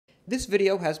This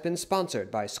video has been sponsored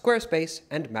by Squarespace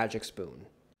and Magic Spoon.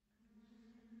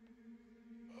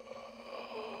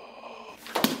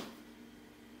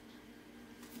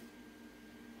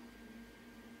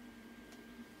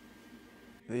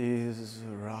 These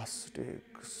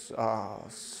rustics are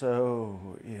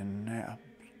so inept.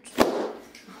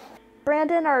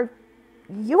 Brandon, are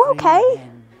you okay?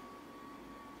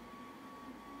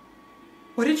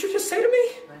 What did you just say to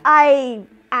me? I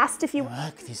asked if you...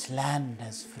 Work this land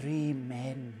as free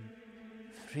men.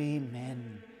 Free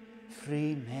men.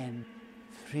 Free men.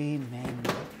 Free men.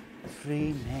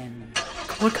 Free men.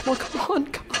 Come on,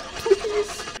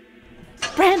 please.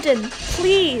 Brandon,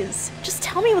 please, just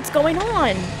tell me what's going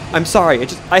on. I'm sorry,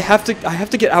 I have to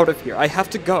get out of here. I have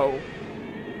to go.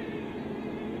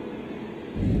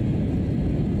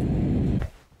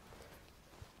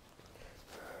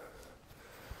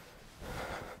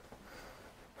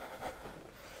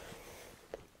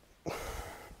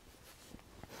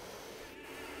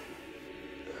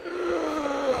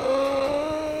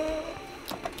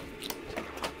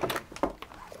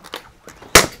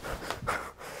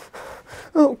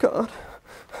 Oh, God.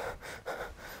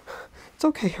 It's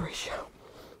okay, Horatio.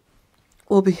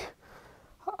 We'll be...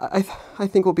 I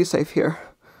think we'll be safe here.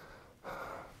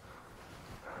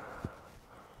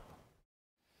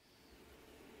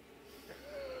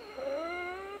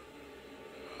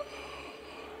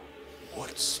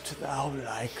 Wouldst thou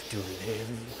like to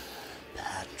live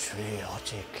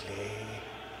patriotically?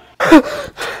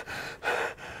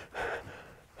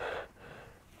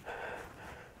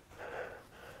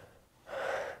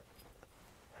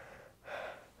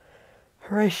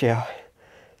 Horatio,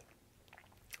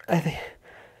 I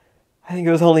think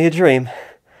it was only a dream.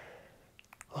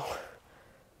 Oh,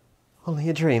 only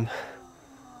a dream.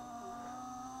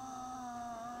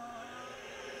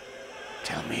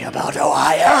 Tell me about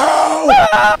Ohio!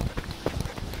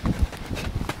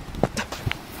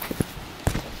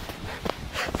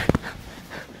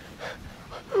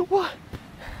 What?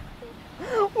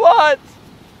 What?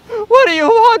 What do you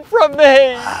want from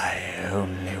me? I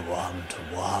only want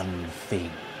one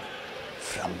thing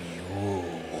from you,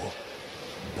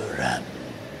 Brandon.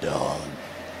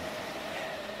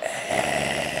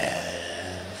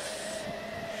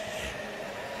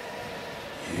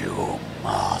 You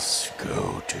must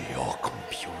go to your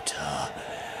computer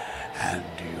and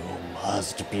you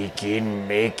must begin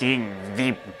making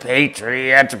the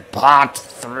Patriot Part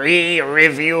 3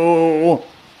 review.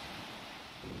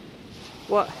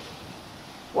 What?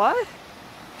 What?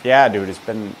 Yeah, dude, it's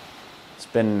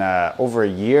been over a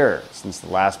year since the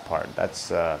last part.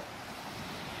 That's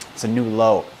it's a new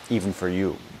low, even for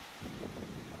you.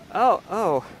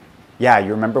 Oh. Yeah,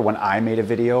 you remember when I made a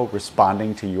video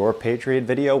responding to your Patriot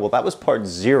video? Well, that was part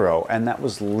 0, and that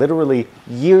was literally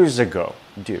years ago,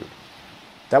 dude.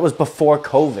 That was before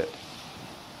COVID.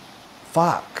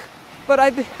 Fuck. But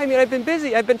I've been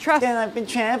busy. I've been traveling. And I've been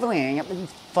traveling.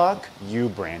 Fuck you,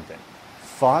 Brandon.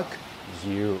 Fuck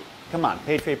you. Come on,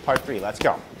 Patriot Part 3, let's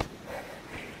go.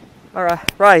 All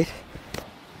right.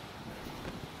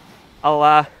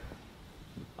 I'll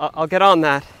get on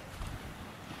that.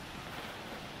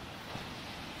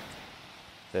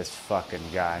 This fucking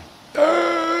guy.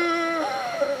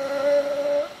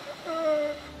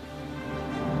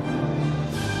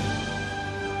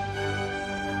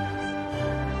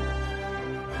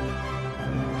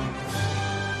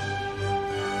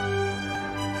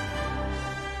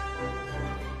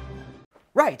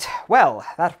 Right, well,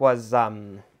 that was,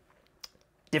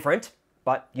 different,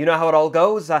 but you know how it all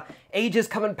goes. Ages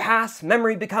come and pass,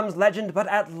 memory becomes legend, but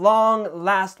at long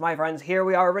last, my friends, here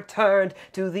we are returned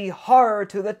to the horror,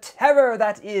 to the terror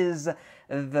that is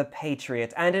the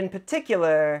Patriot, and in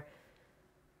particular,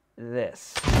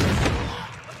 this.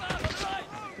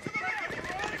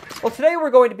 Well, today we're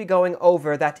going to be going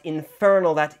over that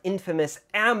infernal, that infamous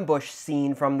ambush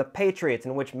scene from The Patriot,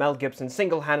 in which Mel Gibson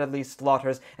single-handedly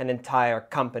slaughters an entire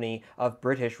company of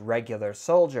British regular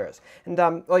soldiers. And,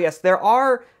 well, yes, there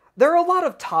are a lot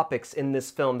of topics in this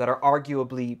film that are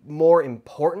arguably more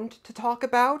important to talk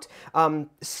about.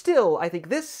 Still, I think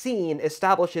this scene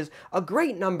establishes a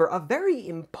great number of very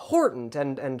important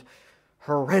and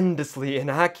horrendously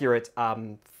inaccurate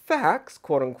facts,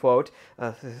 quote-unquote,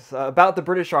 about the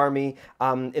British Army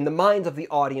in the minds of the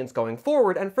audience going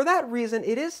forward, and for that reason,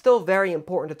 it is still very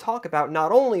important to talk about,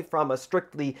 not only from a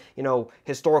strictly,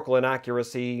 historical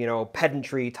inaccuracy,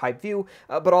 pedantry type view,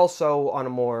 but also on a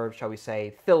more, shall we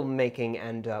say, filmmaking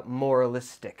and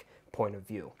moralistic point of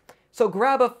view. So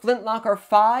grab a flintlock or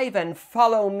 5 and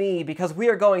follow me, because we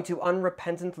are going to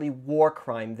unrepentantly war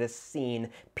crime this scene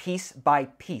piece by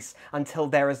piece until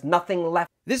there is nothing left.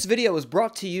 This video is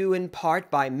brought to you in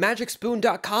part by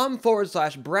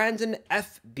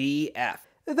magicspoon.com/BrandonFBF.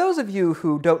 Those of you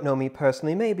who don't know me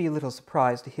personally may be a little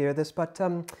surprised to hear this, but,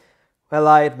 well,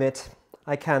 I admit,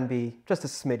 I can be just a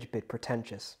smidge bit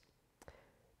pretentious.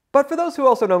 But for those who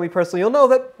also know me personally, you'll know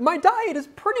that my diet is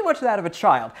pretty much that of a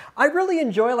child. I really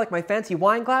enjoy, like, my fancy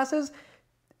wine glasses.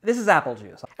 This is apple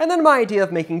juice. And then my idea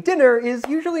of making dinner is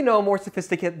usually no more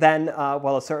sophisticated than,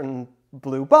 well, a certain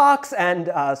blue box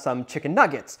and some chicken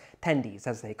nuggets, tendies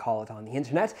as they call it on the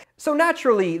internet. So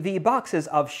naturally, the boxes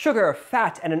of sugar,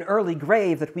 fat, and an early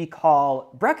grave that we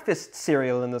call breakfast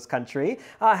cereal in this country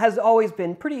has always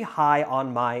been pretty high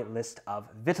on my list of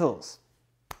victuals.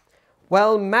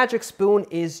 Well, Magic Spoon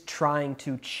is trying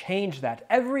to change that.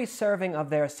 Every serving of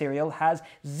their cereal has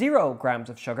 0 grams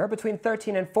of sugar, between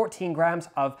 13 and 14 grams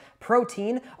of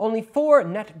protein, only 4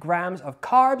 net grams of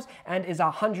carbs, and is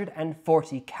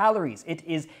 140 calories. It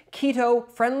is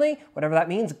keto-friendly, whatever that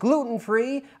means,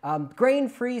 gluten-free,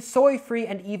 grain-free, soy-free,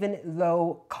 and even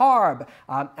low-carb.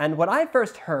 And when I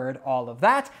first heard all of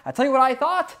that, I'll tell you what I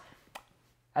thought.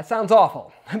 That sounds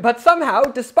awful. But somehow,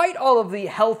 despite all of the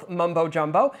health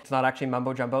mumbo-jumbo, it's not actually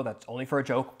mumbo-jumbo, that's only for a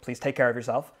joke, please take care of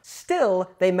yourself, still,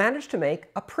 they managed to make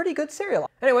a pretty good cereal.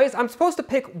 Anyways, I'm supposed to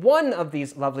pick one of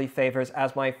these lovely favors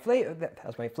as my favorite,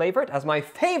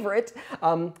 but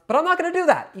I'm not gonna do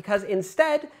that, because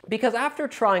after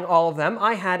trying all of them,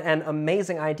 I had an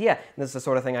amazing idea. And this is the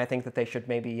sort of thing I think that they should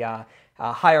maybe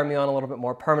hire me on a little bit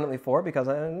more permanently for, because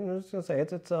I'm just gonna say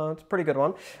it's a pretty good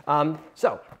one.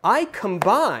 So I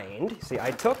combined, see,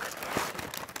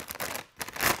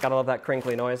 gotta love that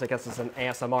crinkly noise, I guess it's an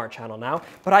ASMR channel now,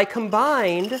 but I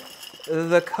combined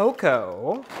the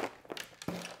cocoa.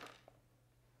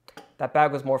 That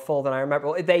bag was more full than I remember.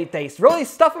 Well, they really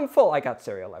stuff them full. I got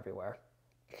cereal everywhere.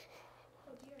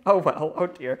 Oh well, oh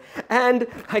dear. And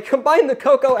I combined the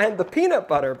cocoa and the peanut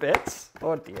butter bits.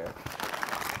 Oh dear.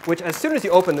 Which, as soon as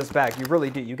you open this bag, you really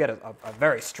do. You get a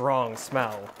very strong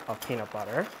smell of peanut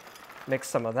butter. Mix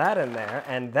some of that in there,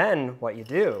 and then what you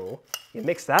do, you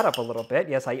mix that up a little bit.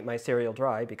 Yes, I eat my cereal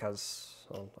dry because,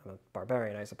 well, I'm a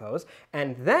barbarian, I suppose.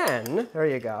 And then, there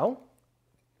you go.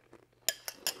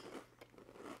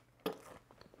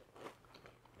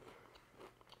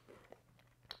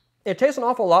 It tastes an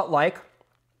awful lot like,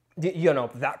 you know,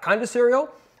 that kind of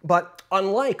cereal, but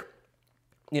unlike,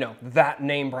 you know, that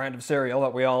name brand of cereal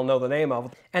that we all know the name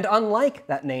of. And unlike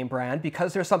that name brand,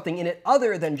 because there's something in it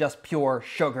other than just pure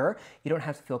sugar, you don't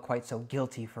have to feel quite so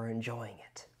guilty for enjoying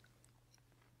it.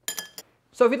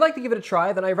 So if you'd like to give it a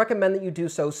try, then I recommend that you do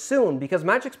so soon, because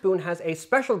Magic Spoon has a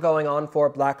special going on for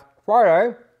Black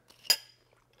Friday.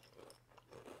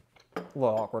 A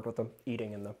little awkward with the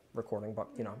eating and the recording, but,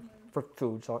 you know, for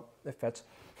food, so it fits.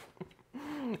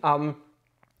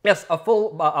 Yes,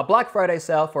 a Black Friday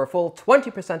sale for a full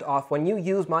 20% off when you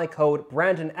use my code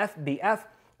BrandonFBF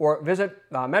or visit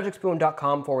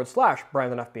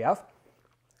magicspoon.com/BrandonFBF. I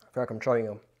feel like I'm showing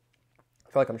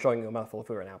you a mouthful of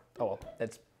food right now. Oh well,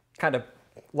 it's kind of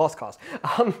lost cause.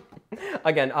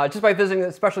 Again, just by visiting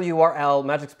the special URL,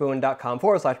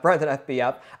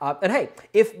 magicspoon.com/BrandonFBF. And hey,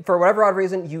 if for whatever odd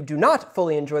reason you do not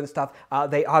fully enjoy the stuff,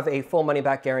 they have a full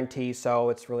money-back guarantee, so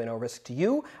it's really no risk to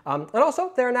you. And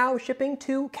also, they're now shipping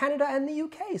to Canada and the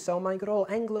UK, so my good old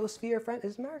Anglosphere friend,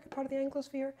 is America part of the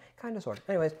Anglosphere? Kind of, sort of.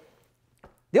 Anyways,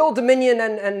 the old Dominion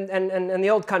and the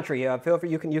old country, feel free,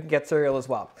 you can get cereal as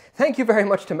well. Thank you very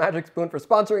much to Magic Spoon for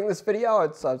sponsoring this video.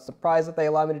 It's a surprise that they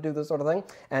allow me to do this sort of thing.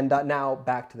 And now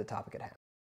back to the topic at hand.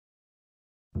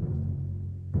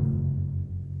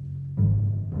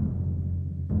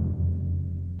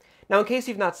 Now, in case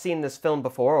you've not seen this film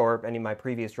before, or any of my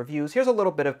previous reviews, here's a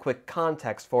little bit of quick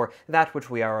context for that which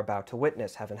we are about to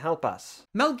witness, heaven help us.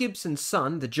 Mel Gibson's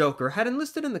son, the Joker, had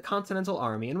enlisted in the Continental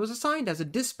Army and was assigned as a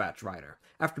dispatch rider.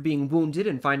 After being wounded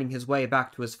and finding his way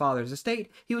back to his father's estate,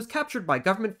 he was captured by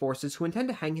government forces who intend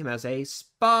to hang him as a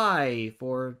spy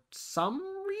for some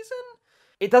reason?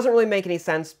 It doesn't really make any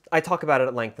sense. I talk about it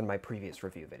at length in my previous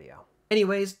review video.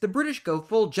 Anyways, the British go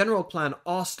full General Plan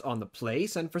Ost on the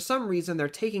place, and for some reason they're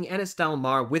taking Ennis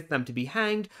Delmar with them to be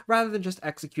hanged, rather than just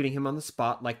executing him on the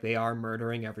spot like they are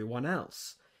murdering everyone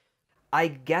else. I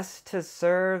guess to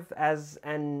serve as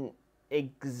an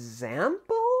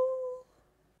example?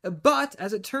 But,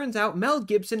 as it turns out, Mel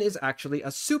Gibson is actually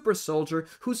a super soldier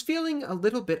who's feeling a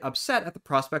little bit upset at the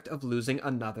prospect of losing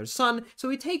another son, so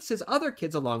he takes his other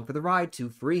kids along for the ride to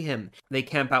free him. They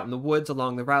camp out in the woods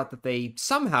along the route that they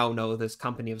somehow know this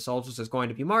company of soldiers is going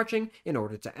to be marching in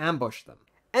order to ambush them.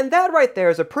 And that right there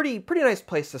is a pretty nice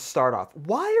place to start off.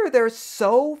 Why are there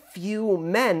so few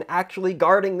men actually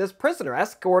guarding this prisoner,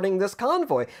 escorting this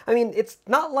convoy? I mean, it's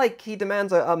not like he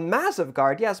demands a massive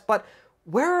guard, yes, but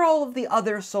where are all of the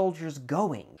other soldiers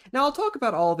going? Now, I'll talk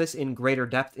about all this in greater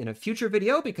depth in a future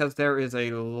video because there is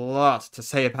a lot to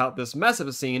say about this mess of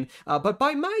a scene, but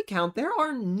by my count, there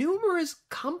are numerous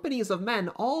companies of men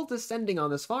all descending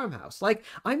on this farmhouse. Like,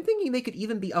 I'm thinking they could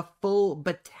even be a full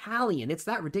battalion. It's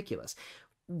that ridiculous.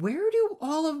 Where do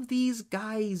all of these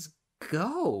guys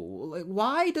go? Like,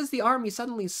 why does the army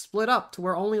suddenly split up to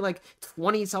where only like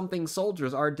 20-something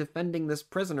soldiers are defending this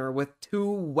prisoner with 2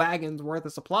 wagons worth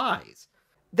of supplies?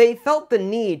 They felt the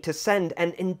need to send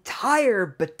an entire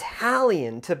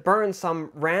battalion to burn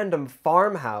some random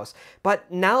farmhouse,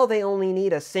 but now they only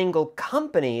need a single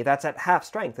company that's at half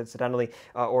strength, incidentally,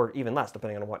 or even less,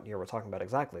 depending on what year we're talking about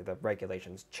exactly. The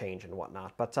regulations change and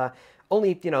whatnot, but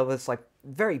only, this like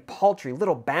very paltry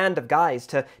little band of guys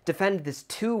to defend this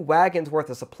 2 wagons worth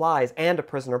of supplies and a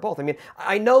prisoner both. I mean,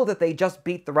 I know that they just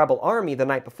beat the rebel army the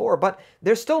night before, but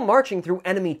they're still marching through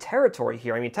enemy territory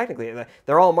here. I mean, technically,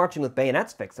 they're all marching with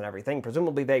bayonets fixed and everything.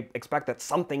 Presumably, they expect that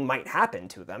something might happen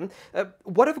to them.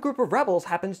 What if a group of rebels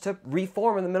happens to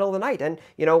reform in the middle of the night and,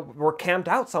 we're camped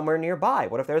out somewhere nearby?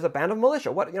 What if there's a band of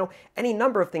militia? Any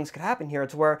number of things could happen here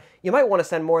to where you might want to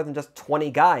send more than just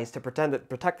 20 guys to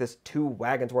protect this 2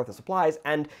 wagons worth of supplies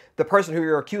and the person who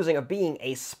you're accusing of being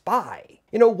a spy.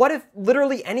 What if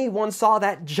literally anyone saw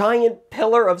that giant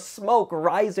pillar of smoke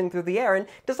rising through the air and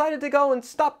decided to go and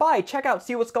stop by, check out,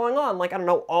 see what's going on, like, I don't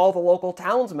know, all the local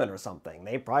townsmen or something?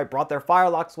 They probably brought their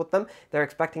firelocks with them. They're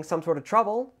expecting some sort of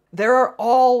trouble. There are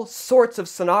all sorts of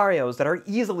scenarios that are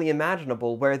easily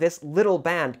imaginable where this little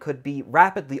band could be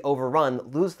rapidly overrun,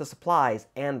 lose the supplies,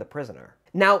 and the prisoner.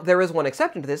 Now, there is one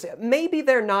exception to this. Maybe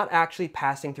they're not actually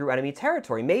passing through enemy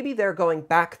territory. Maybe they're going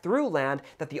back through land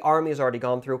that the army has already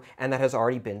gone through and that has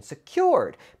already been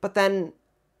secured. But then,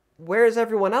 where's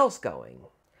everyone else going?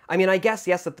 I mean, I guess,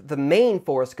 yes, the main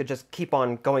force could just keep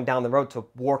on going down the road to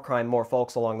war crime more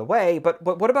folks along the way, but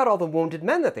what about all the wounded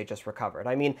men that they just recovered?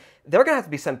 I mean, they're going to have to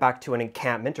be sent back to an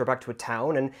encampment or back to a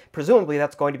town, and presumably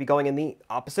that's going to be going in the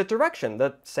opposite direction,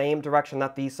 the same direction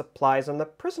that the supplies and the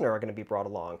prisoner are going to be brought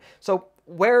along. So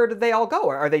where did they all go?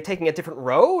 Are they taking a different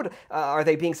road? Are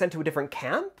they being sent to a different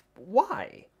camp?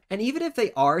 Why? And even if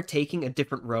they are taking a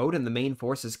different road and the main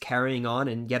force is carrying on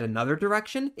in yet another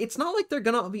direction, it's not like they're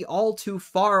gonna be all too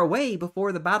far away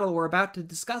before the battle we're about to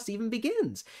discuss even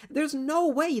begins. There's no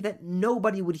way that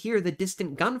nobody would hear the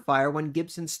distant gunfire when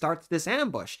Gibson starts this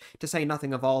ambush, to say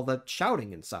nothing of all the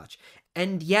shouting and such.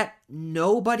 And yet,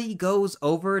 nobody goes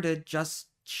over to just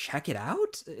check it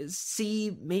out?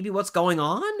 See maybe what's going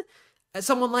on?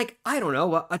 Someone like, I don't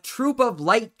know, a troop of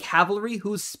light cavalry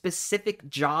whose specific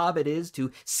job it is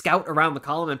to scout around the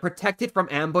column and protect it from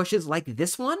ambushes like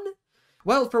this one?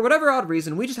 Well, for whatever odd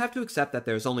reason, we just have to accept that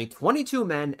there's only 22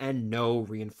 men and no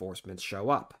reinforcements show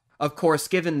up. Of course,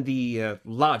 given the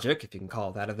logic, if you can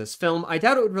call that, of this film, I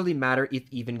doubt it would really matter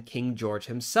if even King George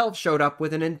himself showed up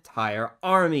with an entire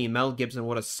army. Mel Gibson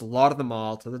would have slaughtered them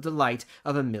all to the delight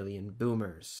of a million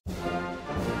boomers.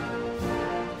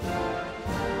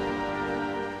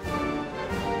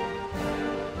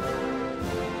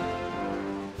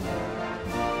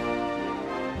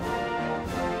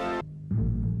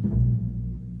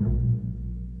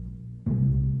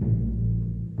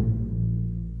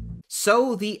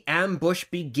 So the ambush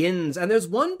begins, and there's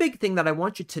one big thing that I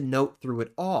want you to note through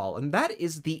it all, and that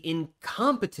is the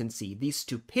incompetency, the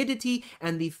stupidity,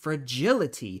 and the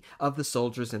fragility of the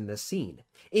soldiers in this scene.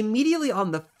 Immediately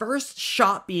on the first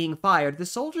shot being fired, the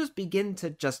soldiers begin to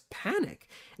just panic.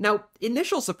 Now,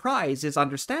 initial surprise is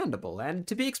understandable, and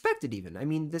to be expected even. I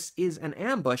mean, this is an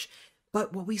ambush.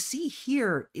 But what we see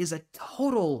here is a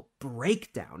total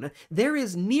breakdown. There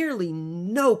is nearly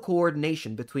no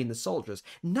coordination between the soldiers.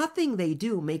 Nothing they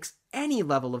do makes any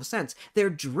level of sense. Their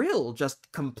drill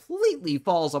just completely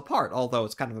falls apart, although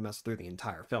it's kind of a mess through the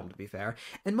entire film, to be fair.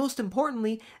 And most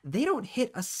importantly, they don't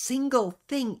hit a single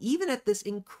thing, even at this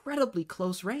incredibly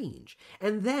close range.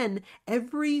 And then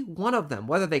every one of them,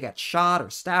 whether they get shot or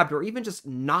stabbed or even just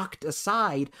knocked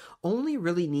aside, only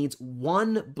really needs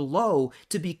one blow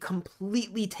to be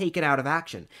completely taken out of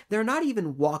action. They're not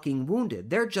even walking wounded.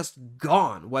 They're just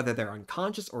gone, whether they're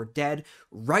unconscious or dead,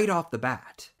 right off the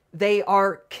bat. They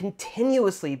are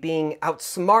continuously being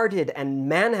outsmarted and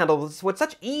manhandled with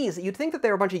such ease that you'd think that they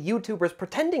were a bunch of YouTubers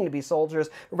pretending to be soldiers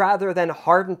rather than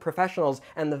hardened professionals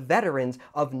and the veterans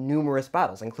of numerous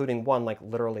battles, including one like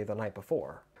literally the night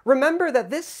before. Remember that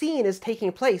this scene is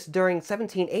taking place during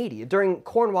 1780, during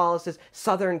Cornwallis's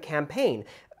Southern campaign.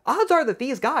 odds are that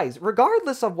these guys,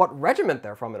 regardless of what regiment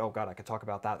they're from, and oh god, I could talk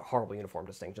about that horrible uniform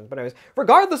distinctions, but anyways,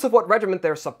 regardless of what regiment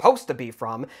they're supposed to be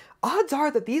from, odds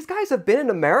are that these guys have been in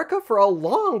America for a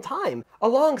long time.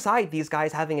 Alongside these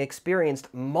guys having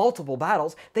experienced multiple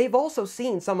battles, they've also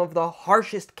seen some of the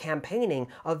harshest campaigning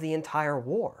of the entire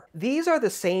war. These are the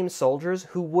same soldiers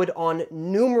who would on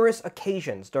numerous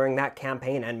occasions during that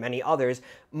campaign and many others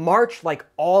march like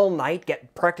all night,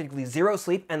 get practically zero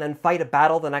sleep, and then fight a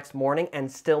battle the next morning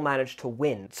and still manage to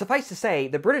win. Suffice to say,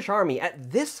 the British Army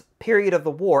at this period of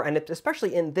the war, and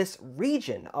especially in this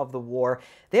region of the war,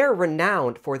 they're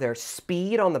renowned for their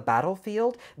speed on the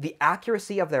battlefield, the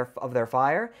accuracy of their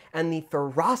fire, and the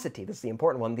ferocity, this is the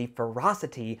important one, the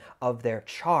ferocity of their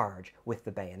charge with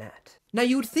the bayonet. Now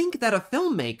you'd think that a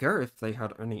filmmaker, if they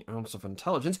had any ounce of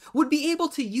intelligence, would be able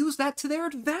to use that to their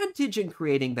advantage in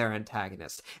creating their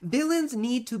antagonist. Villains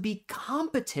need to be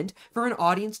competent for an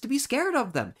audience to be scared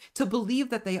of them, to believe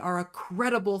that they are a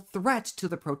credible threat to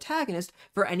the protagonist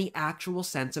for any actual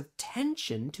sense of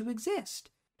tension to exist.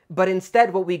 But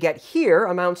instead what we get here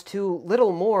amounts to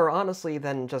little more, honestly,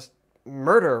 than just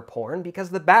murder porn, because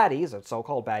the baddies, or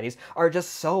so-called baddies, are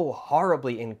just so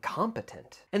horribly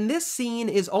incompetent. And this scene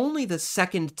is only the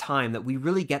second time that we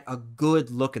really get a good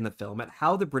look in the film at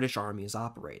how the British Army is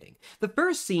operating. The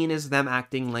first scene is them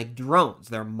acting like drones.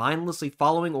 They're mindlessly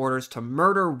following orders to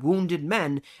murder wounded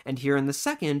men, and here in the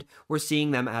second, we're seeing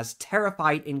them as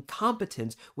terrified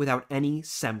incompetents without any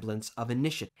semblance of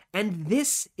initiative. And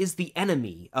this is the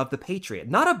enemy of the Patriot,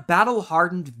 not a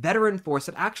battle-hardened veteran force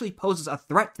that actually poses a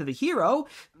threat to the hero.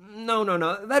 No,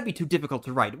 that'd be too difficult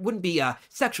to write. It wouldn't be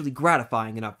sexually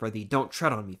gratifying enough for the don't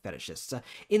tread on me fetishists.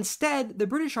 Instead, the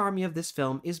British Army of this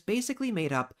film is basically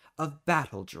made up of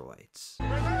battle droids.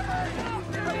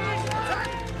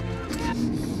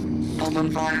 On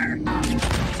fire.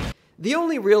 The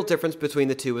only real difference between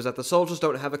the two is that the soldiers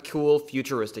don't have a cool,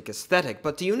 futuristic aesthetic,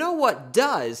 but do you know what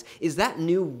does? Is that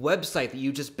new website that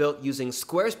you just built using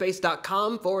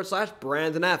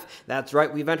squarespace.com/BrandonF. That's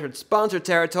right, we've entered sponsored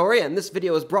territory, and this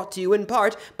video is brought to you in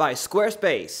part by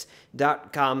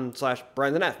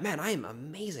squarespace.com/BrandonF. Man, I am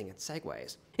amazing at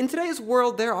segues. In today's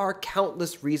world, there are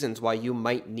countless reasons why you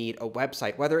might need a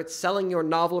website, whether it's selling your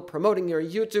novel, promoting your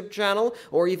YouTube channel,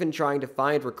 or even trying to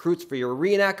find recruits for your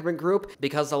reenactment group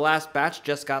because the last batch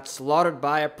just got slaughtered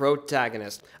by a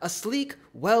protagonist. A sleek,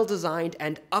 well-designed,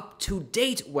 and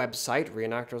up-to-date website,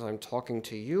 reenactors, I'm talking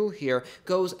to you here,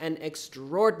 goes an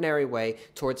extraordinary way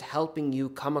towards helping you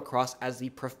come across as the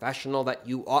professional that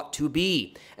you ought to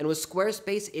be. And with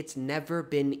Squarespace, it's never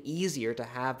been easier to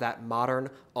have that modern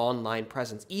online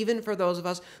presence, even for those of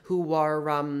us who are,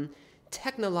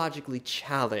 technologically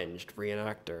challenged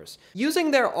reenactors.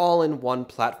 Using their all-in-one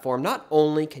platform, not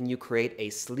only can you create a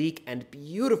sleek and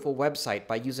beautiful website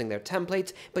by using their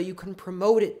templates, but you can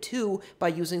promote it too by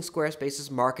using Squarespace's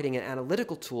marketing and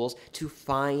analytical tools to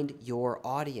find your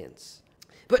audience.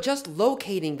 But just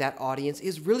locating that audience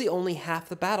is really only half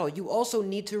the battle. You also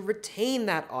need to retain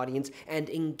that audience and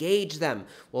engage them.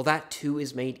 Well, that too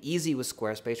is made easy with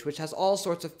Squarespace, which has all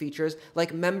sorts of features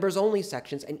like members-only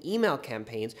sections and email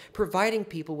campaigns, providing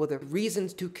people with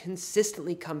reasons to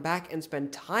consistently come back and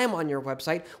spend time on your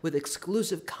website with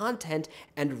exclusive content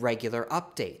and regular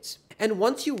updates. And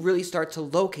once you really start to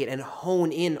locate and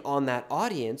hone in on that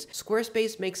audience,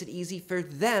 Squarespace makes it easy for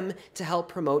them to help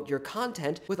promote your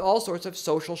content with all sorts of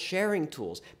social sharing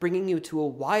tools, bringing you to a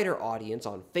wider audience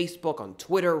on Facebook, on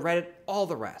Twitter, Reddit, all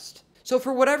the rest. So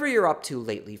for whatever you're up to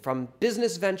lately, from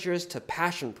business ventures to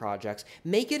passion projects,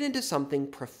 make it into something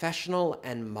professional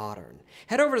and modern.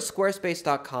 Head over to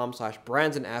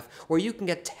squarespace.com/BrandonF, where you can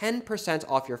get 10%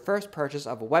 off your first purchase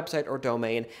of a website or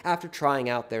domain after trying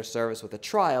out their service with a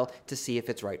trial to see if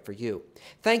it's right for you.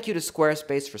 Thank you to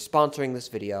Squarespace for sponsoring this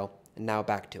video, and now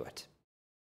back to it.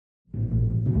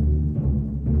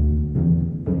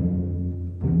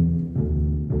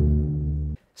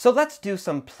 So let's do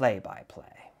some play-by-play.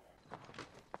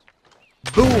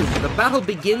 Boom! The battle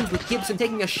begins with Gibson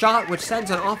taking a shot which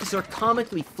sends an officer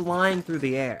comically flying through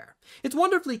the air. It's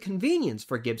wonderfully convenient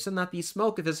for Gibson that the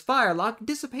smoke of his firelock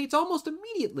dissipates almost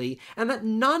immediately, and that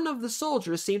none of the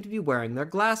soldiers seem to be wearing their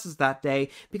glasses that day,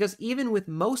 because even with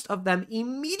most of them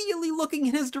immediately looking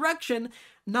in his direction,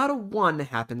 not a one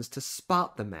happens to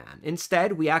spot the man.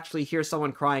 Instead, we actually hear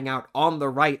someone crying out, on the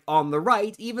right,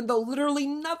 even though literally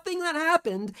nothing that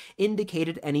happened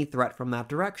indicated any threat from that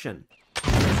direction.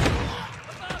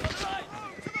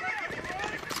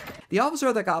 The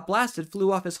officer that got blasted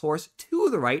flew off his horse to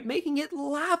the right, making it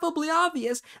laughably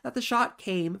obvious that the shot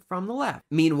came from the left.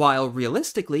 Meanwhile,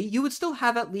 realistically, you would still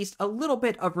have at least a little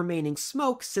bit of remaining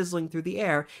smoke sizzling through the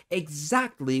air,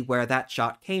 exactly where that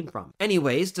shot came from.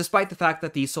 Anyways, despite the fact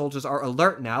that these soldiers are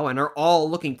alert now and are all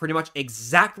looking pretty much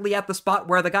exactly at the spot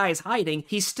where the guy is hiding,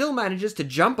 he still manages to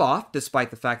jump off,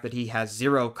 despite the fact that he has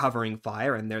zero covering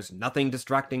fire and there's nothing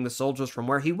distracting the soldiers from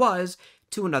where he was,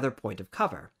 to another point of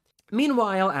cover.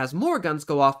 Meanwhile, as more guns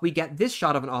go off, we get this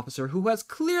shot of an officer who has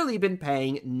clearly been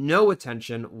paying no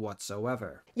attention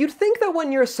whatsoever. You'd think that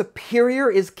when your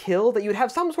superior is killed that you'd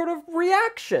have some sort of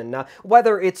reaction,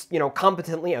 whether it's,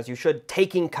 competently, as you should,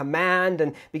 taking command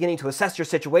and beginning to assess your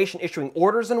situation, issuing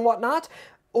orders and whatnot,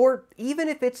 or even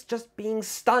if it's just being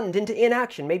stunned into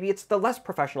inaction. Maybe it's the less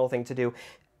professional thing to do.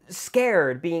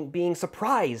 Scared, being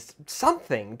surprised,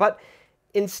 something. But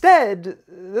instead,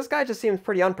 this guy just seems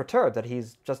pretty unperturbed that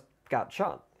he's just got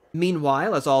shot.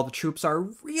 Meanwhile, as all the troops are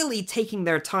really taking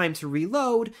their time to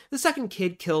reload, the second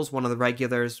kid kills one of the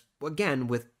regulars, again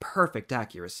with perfect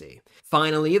accuracy.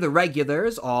 Finally, the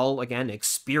regulars, all again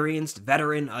experienced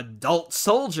veteran adult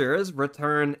soldiers,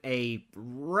 return a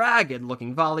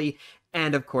ragged-looking volley,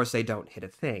 and of course they don't hit a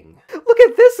thing. Look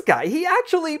at this guy! He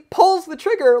actually pulls the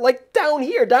trigger, like, down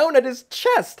here, down at his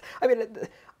chest! I mean,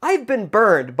 I've been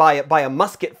burned by a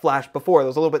musket flash before. That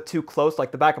was a little bit too close,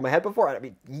 like the back of my head before. I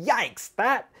mean, yikes!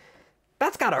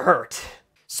 That's gotta hurt.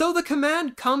 So the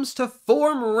command comes to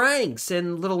form ranks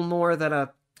in little more than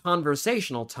a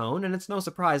conversational tone, and it's no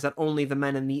surprise that only the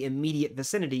men in the immediate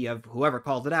vicinity of whoever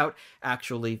called it out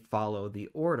actually follow the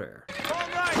order.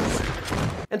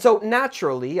 And so,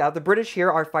 naturally, the British here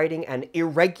are fighting an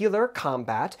irregular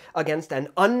combat against an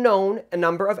unknown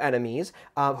number of enemies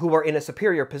who are in a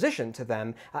superior position to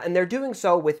them, and they're doing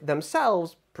so with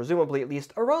themselves, presumably at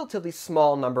least a relatively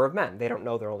small number of men. They don't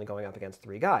know they're only going up against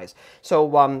 3 guys. So,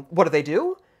 what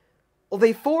do? Well,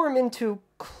 they form into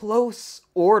close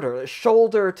order,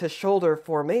 shoulder-to-shoulder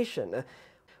formation.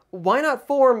 Why not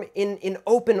form in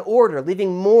open order,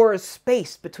 leaving more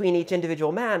space between each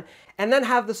individual man, and then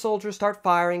have the soldiers start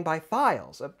firing by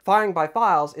files? Firing by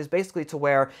files is basically to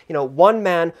where, one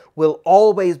man will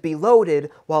always be loaded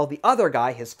while the other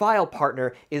guy, his file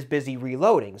partner, is busy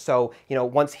reloading. So,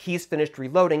 once he's finished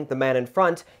reloading, the man in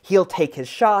front, he'll take his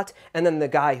shot, and then the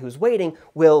guy who's waiting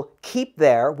will keep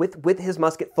there with his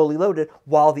musket fully loaded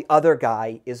while the other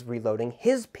guy is reloading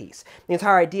his piece. The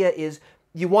entire idea is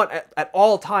you want, at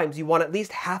all times, you want at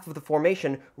least half of the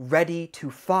formation ready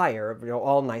to fire,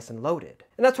 all nice and loaded.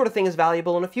 And that sort of thing is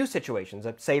valuable in a few situations.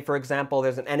 Say, for example,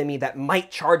 there's an enemy that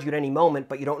might charge you at any moment,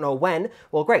 but you don't know when.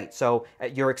 Well, great. So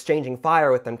you're exchanging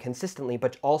fire with them consistently,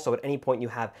 but also at any point you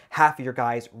have half of your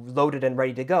guys loaded and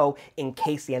ready to go in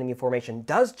case the enemy formation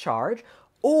does charge.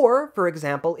 Or, for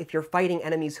example, if you're fighting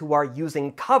enemies who are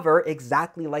using cover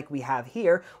exactly like we have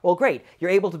here, well great,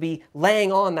 you're able to be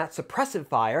laying on that suppressive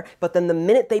fire, but then the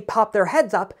minute they pop their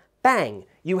heads up, bang,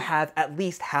 you have at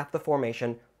least half the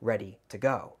formation ready to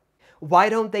go. Why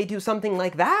don't they do something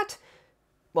like that?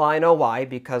 Well, I know why,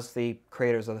 because the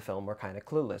creators of the film were kind of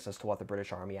clueless as to what the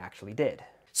British Army actually did.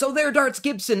 So there darts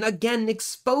Gibson, again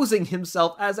exposing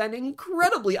himself as an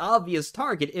incredibly obvious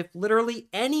target if literally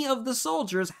any of the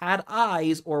soldiers had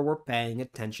eyes or were paying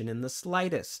attention in the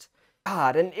slightest.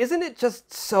 God, and isn't it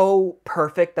just so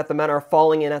perfect that the men are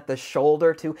falling in at the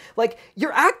shoulder too? Like,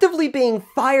 you're actively being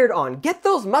fired on. Get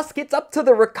those muskets up to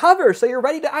the recover so you're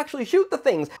ready to actually shoot the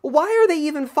things. Why are they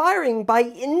even firing by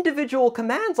individual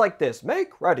commands like this?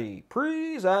 Make ready,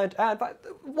 present, and fire.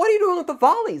 What are you doing with the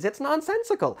volleys? It's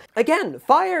nonsensical. Again,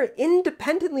 fire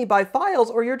independently by files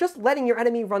or you're just letting your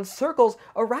enemy run circles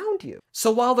around you.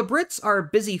 So while the Brits are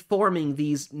busy forming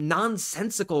these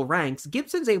nonsensical ranks,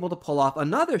 Gibson's able to pull off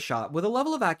another shot with a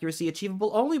level of accuracy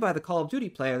achievable only by the Call of Duty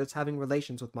player that's having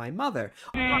relations with my mother.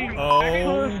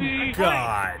 Oh,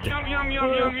 God.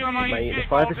 Mate,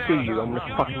 if I ever see you, I'm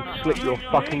gonna fucking slit your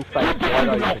fucking face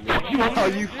wide open. Are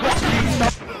you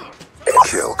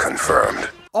Kill confirmed.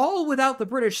 All without the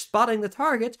British spotting the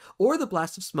target or the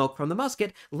blast of smoke from the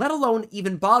musket, let alone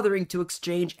even bothering to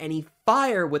exchange any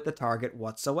fire with the target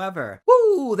whatsoever.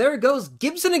 Woo! There goes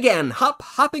Gibson again,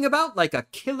 hopping about like a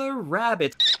killer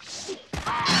rabbit.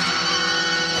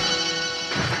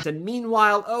 And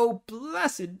meanwhile, oh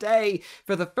blessed day,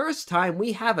 for the first time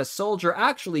we have a soldier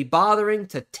actually bothering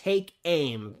to take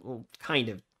aim. Well, kind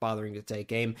of bothering to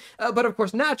take aim. But of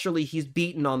course, naturally, he's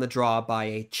beaten on the draw by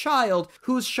a child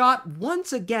whose shot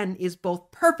once again is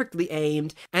both perfectly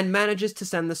aimed and manages to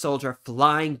send the soldier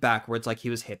flying backwards like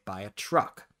he was hit by a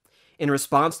truck. In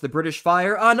response, the British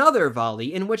fire another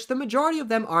volley, in which the majority of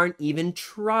them aren't even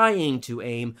trying to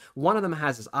aim. One of them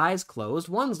has his eyes closed,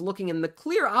 one's looking in the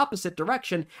clear opposite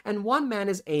direction, and one man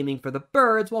is aiming for the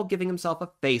birds while giving himself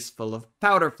a face full of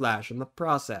powder flash in the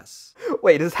process.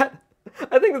 Wait, is that...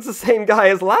 I think it's the same guy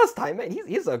as last time. Man,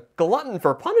 he's a glutton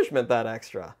for punishment, that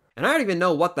extra. And I don't even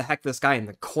know what the heck this guy in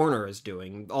the corner is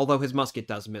doing, although his musket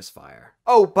does misfire.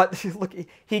 Oh, but look,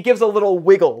 he gives a little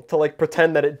wiggle to, like,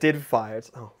 pretend that it did fire.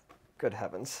 Oh, good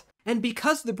heavens. And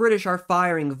because the British are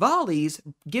firing volleys,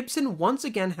 Gibson once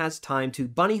again has time to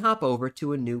bunny hop over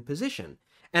to a new position.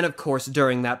 And of course,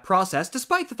 during that process,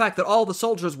 despite the fact that all the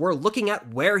soldiers were looking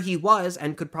at where he was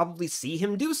and could probably see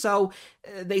him do so,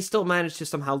 they still managed to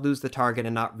somehow lose the target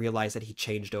and not realize that he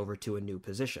changed over to a new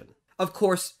position. Of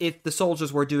course, if the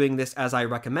soldiers were doing this as I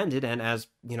recommended, and as,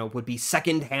 would be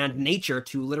second-hand nature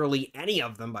to literally any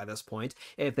of them by this point,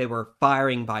 if they were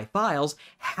firing by files,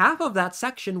 half of that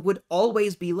section would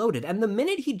always be loaded, and the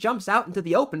minute he jumps out into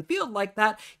the open field like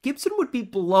that, Gibson would be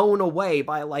blown away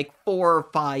by like 4 or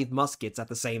 5 muskets at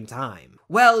the same time.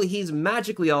 Well, he's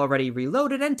magically already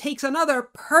reloaded and takes another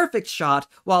perfect shot,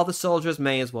 while the soldiers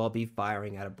may as well be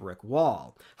firing at a brick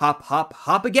wall. Hop, hop,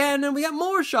 hop again, and we get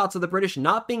more shots of the British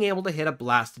not being able to hit a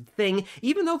blasted thing,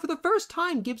 even though for the first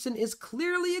time Gibson is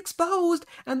clearly exposed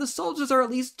and the soldiers are at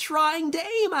least trying to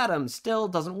aim at him. Still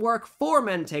doesn't work. 4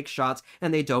 men take shots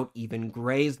and they don't even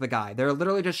graze the guy. They're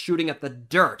literally just shooting at the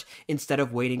dirt instead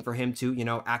of waiting for him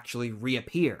to, actually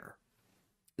reappear.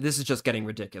 This is just getting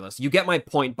ridiculous. You get my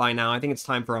point by now. I think it's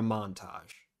time for a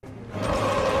montage.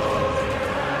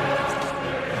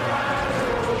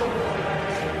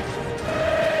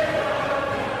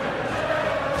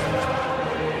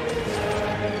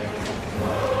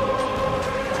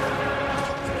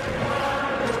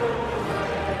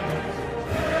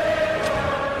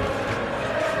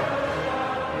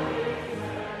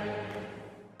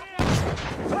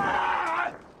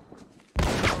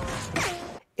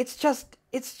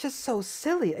 It's just so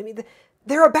silly. I mean,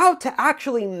 they're about to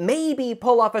actually maybe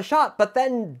pull off a shot, but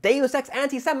then Deus Ex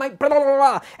Anti-Semite, blah, blah, blah,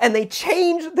 blah, and they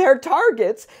change their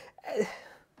targets.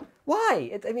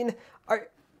 Why?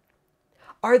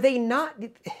 Are they not...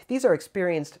 These are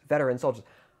experienced veteran soldiers.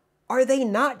 Are they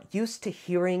not used to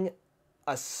hearing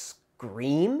a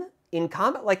scream in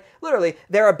combat? Like, literally,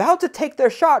 they're about to take their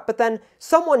shot, but then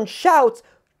someone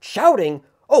shouting,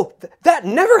 oh, that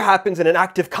never happens in an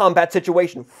active combat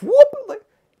situation. Whoop! Like,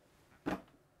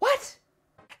 what?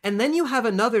 And then you have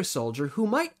another soldier who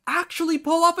might actually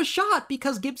pull off a shot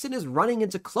because Gibson is running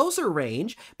into closer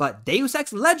range, but Deus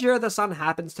Ex Ledger, the son,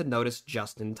 happens to notice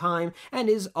just in time, and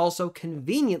is also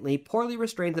conveniently poorly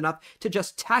restrained enough to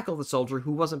just tackle the soldier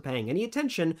who wasn't paying any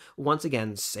attention, once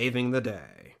again saving the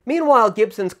day. Meanwhile,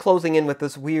 Gibson's closing in with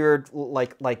this weird,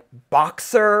 like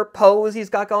boxer pose he's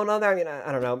got going on there. I mean,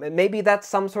 I don't know. Maybe that's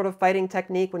some sort of fighting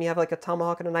technique when you have like a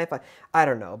tomahawk and a knife. I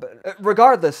don't know. But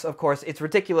regardless, of course, it's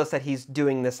ridiculous that he's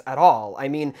doing this at all. I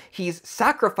mean, he's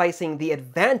sacrificing the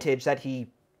advantage that he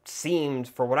seemed,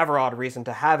 for whatever odd reason,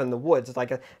 to have in the woods. It's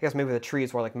like, I guess maybe the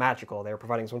trees were like magical. They were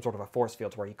providing some sort of a force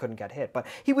field to where he couldn't get hit. But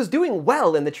he was doing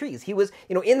well in the trees. He was,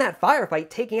 in that firefight,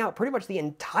 taking out pretty much the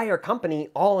entire company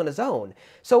all on his own.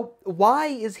 So why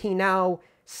is he now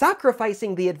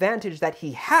sacrificing the advantage that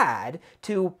he had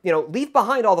to, leave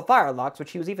behind all the firelocks,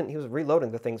 which he was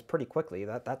reloading the things pretty quickly.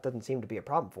 That didn't seem to be a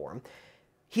problem for him.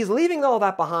 He's leaving all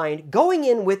that behind, going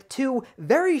in with 2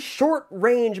 very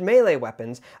short-range melee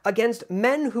weapons against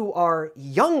men who are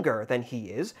younger than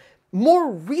he is,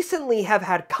 more recently have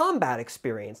had combat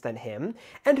experience than him,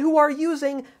 and who are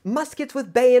using muskets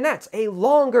with bayonets, a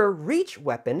longer reach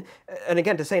weapon, and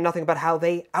again, to say nothing about how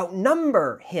they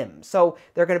outnumber him. So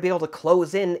they're going to be able to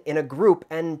close in a group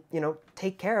and,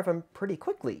 take care of him pretty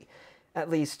quickly. At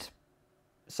least,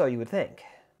 so you would think.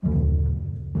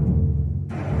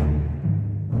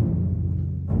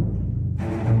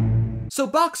 So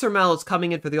Boxer Mel is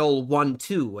coming in for the old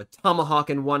 1-2, a tomahawk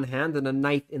in one hand and a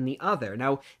knife in the other.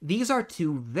 Now, these are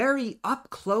 2 very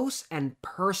up-close and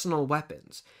personal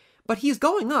weapons. But he's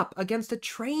going up against a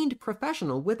trained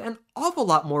professional with an awful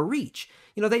lot more reach.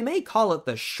 They may call it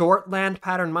the short land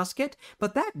pattern musket,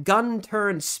 but that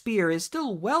gun-turned spear is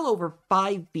still well over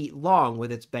 5 feet long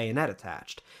with its bayonet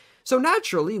attached. So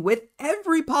naturally, with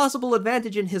every possible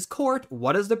advantage in his court,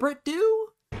 what does the Brit do?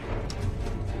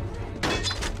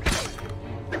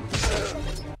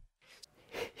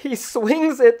 He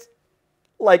swings it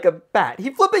like a bat.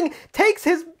 He flipping takes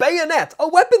his bayonet, a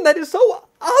weapon that is so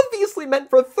obviously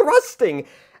meant for thrusting,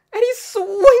 and he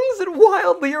swings it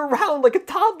wildly around like a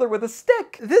toddler with a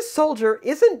stick. This soldier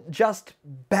isn't just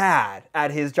bad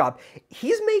at his job.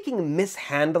 He's making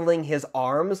mishandling his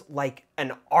arms like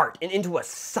an art, and into a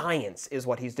science is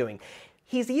what he's doing.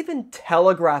 He's even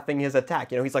telegraphing his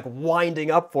attack. You know, he's like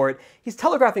winding up for it. He's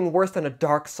telegraphing worse than a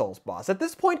Dark Souls boss. At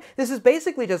this point, this is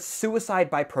basically just suicide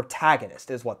by protagonist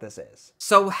is what this is.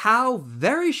 So how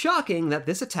very shocking that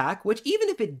this attack, which even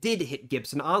if it did hit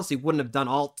Gibson, honestly wouldn't have done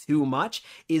all too much,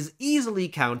 is easily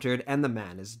countered and the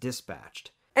man is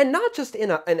dispatched. And not just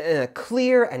in a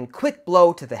clear and quick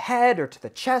blow to the head or to the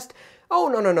chest. Oh,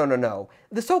 no.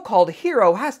 The so-called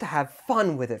hero has to have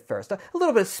fun with it first. A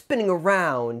little bit of spinning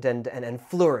around and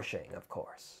flourishing, of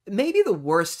course. Maybe the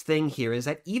worst thing here is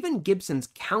that even Gibson's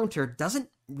counter doesn't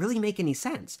really make any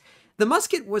sense. The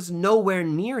musket was nowhere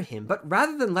near him, but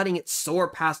rather than letting it soar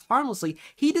past harmlessly,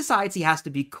 he decides he has to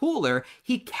be cooler.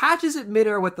 He catches it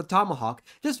midair with the tomahawk,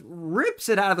 just rips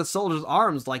it out of the soldier's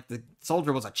arms like the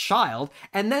soldier was a child,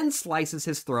 and then slices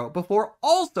his throat before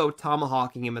also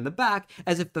tomahawking him in the back,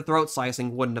 as if the throat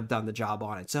slicing wouldn't have done the job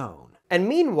on its own. And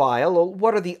meanwhile,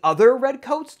 what are the other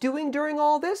redcoats doing during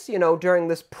all this? You know, during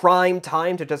this prime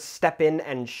time to just step in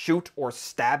and shoot or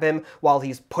stab him while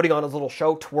he's putting on his little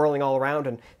show, twirling all around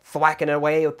and thwacking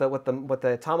away with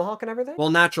the tomahawk and everything? Well,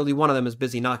 naturally, one of them is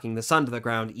busy knocking the son to the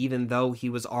ground, even though he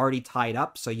was already tied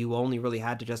up, so you only really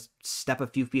had to just step a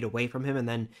few feet away from him and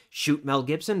then shoot Mel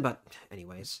Gibson, but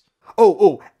anyways.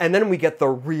 Oh, and then we get the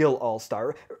real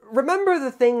all-star. Remember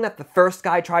the thing that the first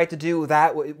guy tried to do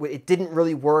that it didn't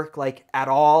really work, like, at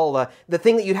all? The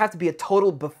thing that you'd have to be a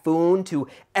total buffoon to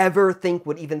ever think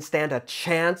would even stand a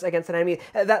chance against an enemy?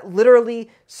 That literally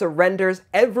surrenders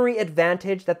every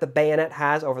advantage that the bayonet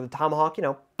has over the tomahawk, you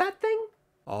know, that thing?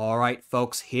 Alright,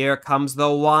 folks, here comes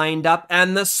the wind-up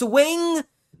and the swing!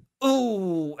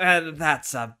 Ooh, and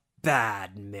that's a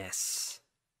bad miss.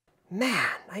 Man,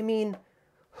 I mean,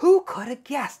 who could have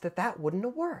guessed that that wouldn't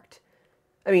have worked?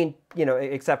 I mean, you know,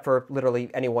 except for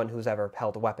literally anyone who's ever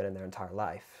held a weapon in their entire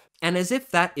life. And as if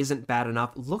that isn't bad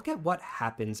enough, look at what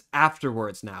happens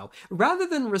afterwards now. Rather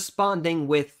than responding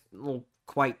with, well,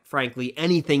 quite frankly,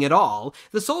 anything at all,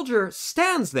 the soldier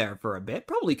stands there for a bit,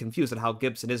 probably confused at how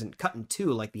Gibson isn't cut in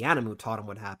two like the Animu taught him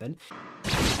would happen.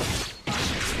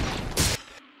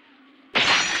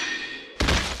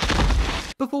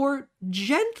 Before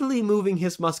gently moving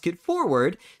his musket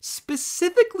forward,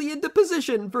 specifically into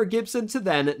position for Gibson to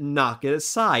then knock it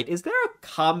aside. Is there a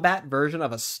combat version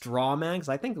of a straw man? Because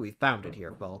I think that we found it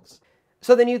here, folks.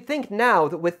 So then you'd think now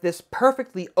that with this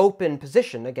perfectly open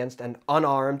position against an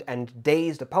unarmed and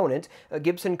dazed opponent,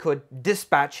 Gibson could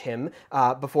dispatch him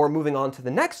before moving on to the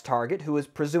next target, who is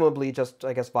presumably just,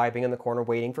 I guess, vibing in the corner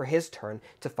waiting for his turn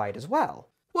to fight as well.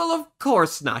 Well, of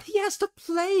course not. He has to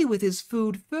play with his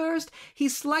food first. He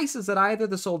slices at either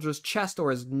the soldier's chest or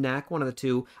his neck, one of the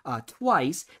two,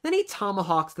 twice. Then he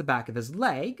tomahawks the back of his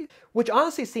leg, which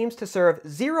honestly seems to serve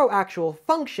zero actual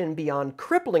function beyond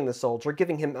crippling the soldier,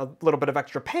 giving him a little bit of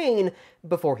extra pain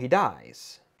before he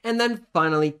dies. And then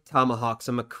finally tomahawks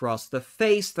him across the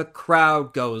face. The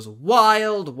crowd goes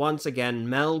wild. Once again,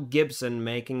 Mel Gibson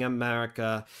making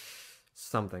America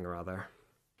something or other.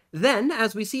 Then,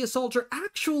 as we see a soldier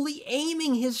actually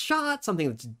aiming his shot, something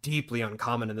that's deeply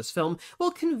uncommon in this film,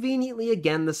 well, conveniently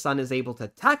again the son is able to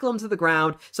tackle him to the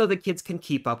ground so the kids can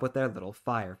keep up with their little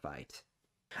firefight.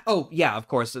 Oh, yeah, of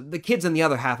course, the kids in the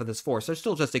other half of this force are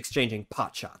still just exchanging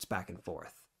pot shots back and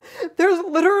forth. There's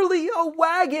literally a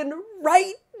wagon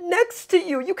right next to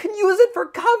you. You can use it for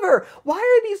cover. Why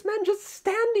are these men just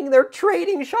standing there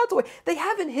trading shots away? They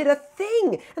haven't hit a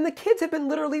thing, and the kids have been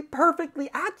literally perfectly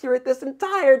accurate this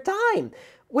entire time.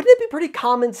 Wouldn't it be pretty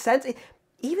common sense?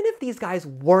 Even if these guys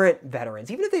weren't veterans,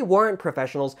 even if they weren't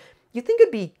professionals, you'd think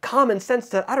it'd be common sense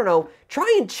to, I don't know,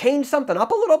 try and change something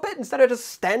up a little bit instead of just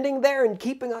standing there and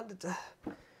keeping on.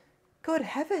 Good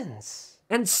heavens.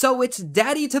 And so it's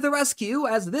Daddy to the rescue,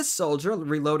 as this soldier,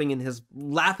 reloading in his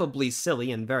laughably silly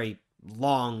and very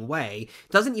long way,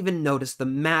 doesn't even notice the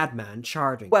madman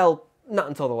charging. Well, not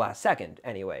until the last second,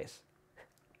 anyways.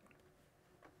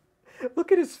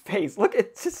 Look at his face. Look,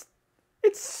 it's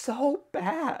so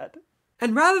bad.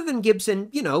 And rather than Gibson,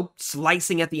 you know,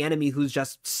 slicing at the enemy who's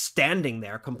just standing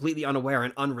there, completely unaware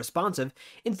and unresponsive,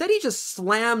 instead he just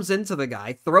slams into the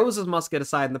guy, throws his musket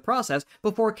aside in the process,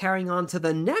 before carrying on to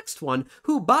the next one,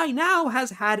 who by now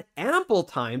has had ample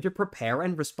time to prepare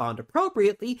and respond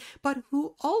appropriately, but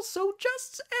who also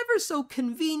just ever so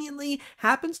conveniently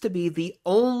happens to be the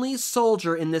only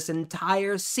soldier in this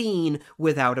entire scene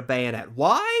without a bayonet.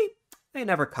 Why? They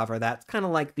never cover that. It's kind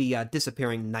of like the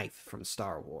disappearing knife from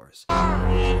Star Wars.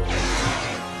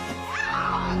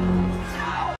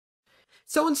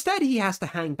 So instead, he has to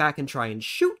hang back and try and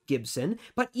shoot Gibson,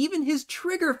 but even his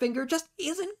trigger finger just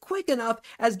isn't quick enough,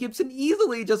 as Gibson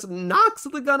easily just knocks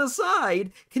the gun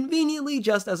aside, conveniently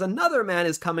just as another man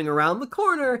is coming around the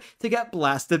corner to get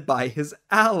blasted by his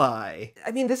ally.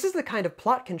 I mean, this is the kind of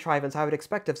plot contrivance I would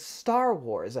expect of Star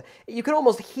Wars. You can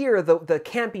almost hear the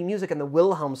campy music and the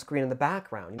Wilhelm screen in the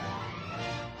background.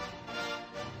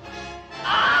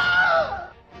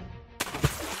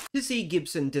 To see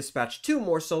Gibson dispatch 2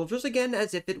 more soldiers again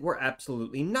as if it were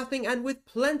absolutely nothing, and with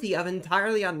plenty of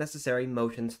entirely unnecessary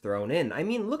motions thrown in. I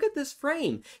mean, look at this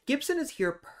frame. Gibson is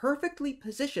here perfectly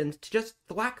positioned to just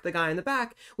thwack the guy in the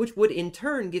back, which would in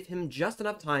turn give him just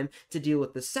enough time to deal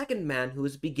with the second man who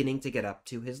is beginning to get up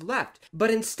to his left. But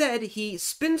instead, he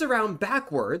spins around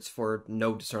backwards, for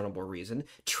no discernible reason,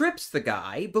 trips the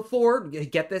guy before,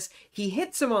 get this, he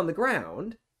hits him on the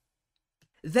ground,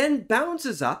 then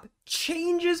bounces up,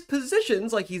 changes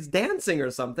positions like he's dancing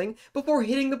or something, before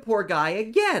hitting the poor guy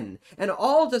again. And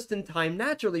all just in time,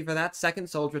 naturally, for that second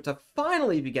soldier to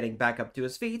finally be getting back up to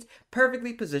his feet,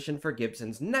 perfectly positioned for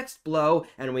Gibson's next blow,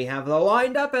 and we have the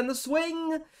wind-up and the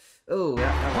swing. Oh,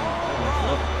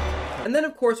 and then,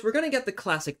 of course, we're gonna get the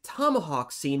classic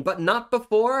tomahawk scene, but not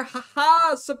before,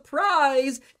 haha,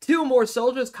 surprise! 2 more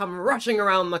soldiers come rushing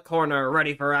around the corner,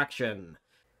 ready for action.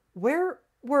 Where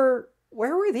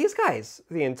were these guys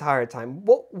the entire time?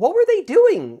 What were they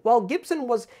doing while Gibson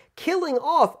was killing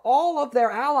off all of their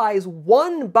allies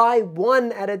one by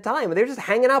one at a time? They were just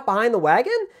hanging out behind the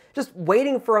wagon? Just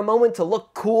waiting for a moment to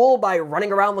look cool by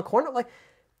running around the corner? Like,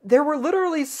 there were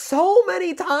literally so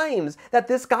many times that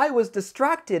this guy was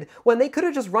distracted when they could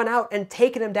have just run out and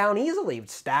taken him down easily.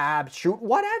 Stab, shoot,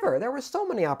 whatever. There were so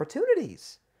many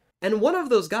opportunities. And one of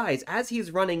those guys, as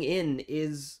he's running in,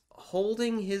 is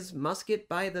holding his musket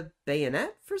by the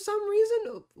bayonet for some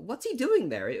reason? What's he doing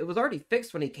there? It was already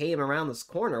fixed when he came around this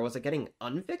corner. Was it getting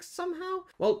unfixed somehow?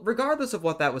 Well, regardless of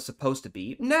what that was supposed to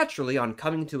be, naturally, on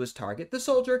coming to his target, the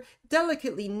soldier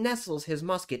delicately nestles his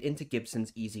musket into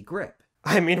Gibson's easy grip.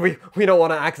 I mean, we don't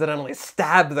want to accidentally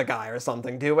stab the guy or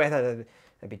something, do we? That'd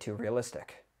be too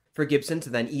realistic. For Gibson to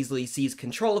then easily seize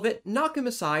control of it, knock him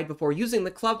aside before using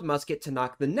the clubbed musket to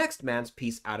knock the next man's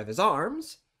piece out of his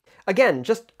arms. Again,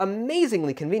 just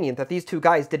amazingly convenient that these 2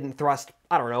 guys didn't thrust,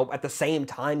 I don't know, at the same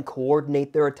time,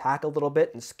 coordinate their attack a little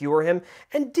bit and skewer him.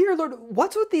 And dear Lord,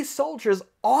 what's with these soldiers'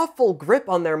 awful grip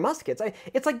on their muskets?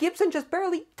 It's like Gibson just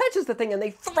barely touches the thing and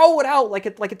they throw it out like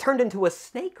it turned into a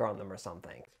snake on them or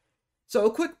something. So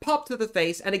a quick pop to the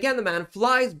face, and again the man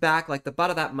flies back like the butt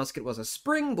of that musket was a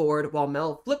springboard, while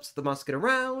Mel flips the musket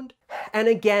around. And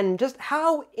again, just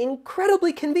how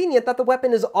incredibly convenient that the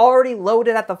weapon is already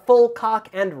loaded at the full cock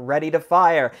and ready to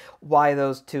fire. Why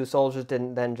those 2 soldiers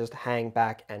didn't then just hang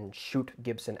back and shoot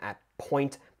Gibson at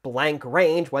point-blank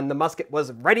range when the musket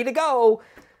was ready to go,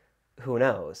 who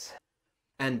knows?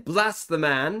 And blasts the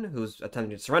man, who's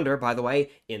attempting to surrender, by the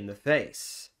way, in the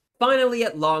face. Finally,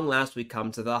 at long last, we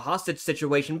come to the hostage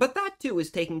situation, but that too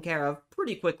is taken care of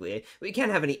pretty quickly. We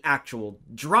can't have any actual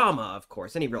drama, of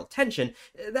course, any real tension.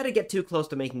 That'd get too close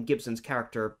to making Gibson's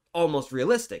character almost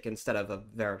realistic instead of a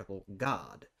veritable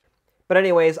god. But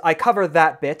anyways, I cover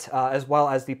that bit, as well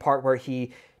as the part where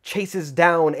he chases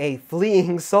down a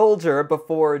fleeing soldier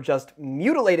before just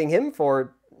mutilating him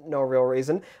for no real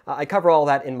reason. I cover all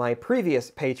that in my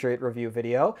previous Patriot review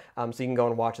video, so you can go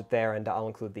and watch it there, and I'll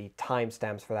include the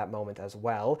timestamps for that moment as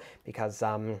well, because,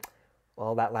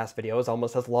 well, that last video is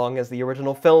almost as long as the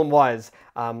original film was.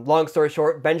 Long story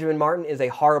short, Benjamin Martin is a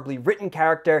horribly written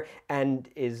character and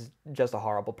is just a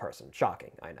horrible person.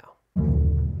 Shocking, I know.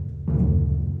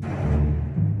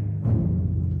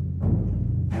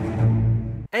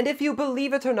 And if you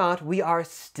believe it or not, we are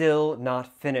still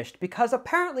not finished, because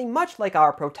apparently, much like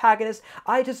our protagonist,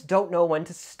 I just don't know when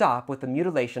to stop with the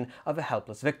mutilation of a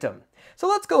helpless victim. So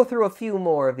let's go through a few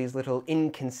more of these little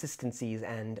inconsistencies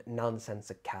and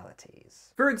nonsensicalities.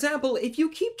 For example, if you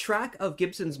keep track of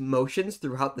Gibson's motions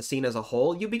throughout the scene as a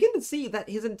whole, you begin to see that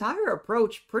his entire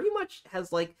approach pretty much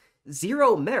has, like,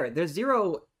 0 merit. There's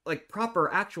 0, like,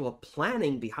 proper actual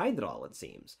planning behind it all, it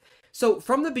seems. So,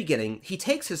 from the beginning, he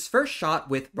takes his first shot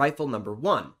with rifle number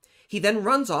 1. He then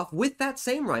runs off with that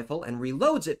same rifle and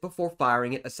reloads it before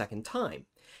firing it a second time.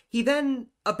 He then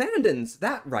abandons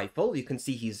that rifle, you can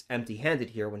see he's empty-handed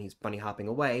here when he's bunny hopping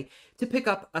away, to pick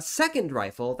up a second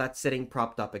rifle that's sitting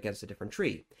propped up against a different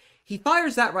tree. He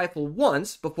fires that rifle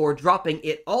once before dropping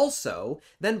it also,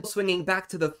 then swinging back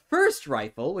to the first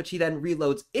rifle, which he then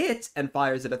reloads it and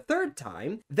fires it a third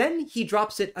time. Then he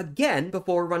drops it again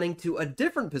before running to a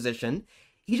different position.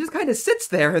 he just kind of sits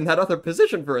there in that other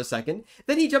position for a second,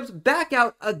 then he jumps back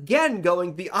out again,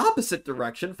 going the opposite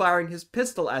direction, firing his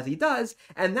pistol as he does,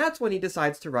 and that's when he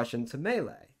decides to rush into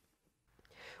melee.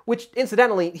 Which,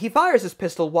 incidentally, he fires his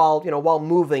pistol while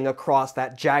moving across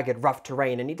that jagged, rough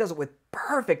terrain, and he does it with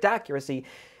perfect accuracy,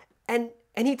 and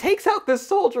he takes out this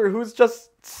soldier who's just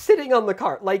sitting on the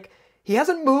cart. Like, he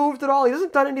hasn't moved at all, he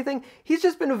hasn't done anything, he's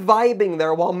just been vibing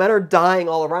there while men are dying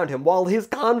all around him, while his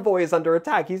convoy is under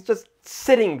attack. He's just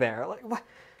sitting there. Like, what?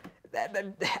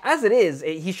 As it is,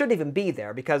 he shouldn't even be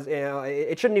there, because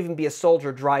it shouldn't even be a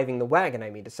soldier driving the wagon,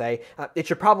 I mean to say. It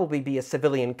should probably be a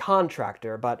civilian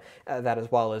contractor, but that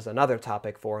as well is another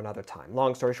topic for another time.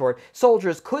 Long story short,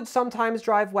 soldiers could sometimes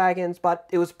drive wagons, but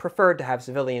it was preferred to have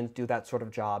civilians do that sort of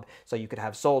job, so you could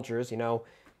have soldiers,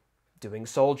 doing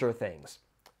soldier things.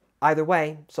 Either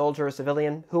way, soldier or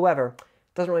civilian, whoever,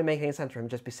 doesn't really make any sense for him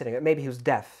to just be sitting there. Maybe he was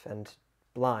deaf and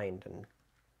blind and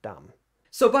dumb.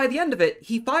 So by the end of it,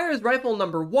 he fires rifle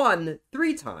number 1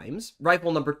 3 times,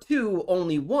 rifle number 2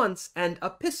 only once, and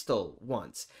a pistol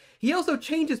once. He also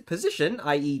changes position,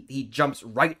 i.e. he jumps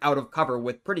right out of cover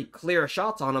with pretty clear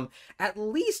shots on him, at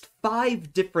least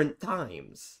 5 different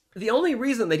times. The only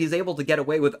reason that he's able to get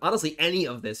away with honestly any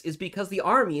of this is because the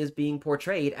army is being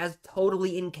portrayed as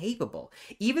totally incapable.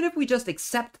 Even if we just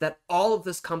accept that all of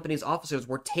this company's officers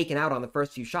were taken out on the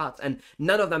first few shots and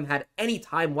none of them had any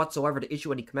time whatsoever to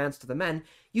issue any commands to the men,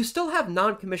 you still have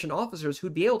non-commissioned officers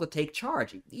who'd be able to take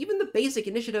charge. Even the basic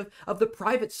initiative of the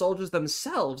private soldiers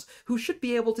themselves who should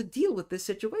be able to deal with this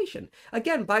situation.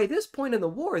 Again, by this point in the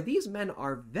war, these men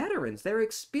are veterans, they're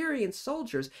experienced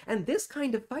soldiers, and this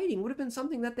kind of fighting would have been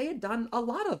something that they had done a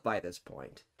lot of by this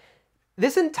point.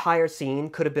 This entire scene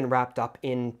could have been wrapped up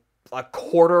in a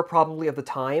quarter probably of the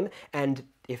time, and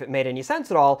if it made any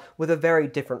sense at all, with a very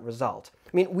different result. I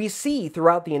mean, we see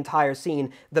throughout the entire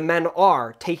scene, the men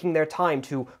are taking their time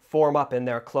to form up in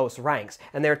their close ranks,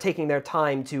 and they're taking their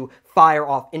time to fire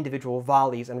off individual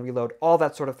volleys and reload, all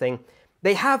that sort of thing.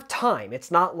 They have time.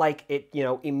 It's not like it,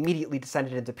 immediately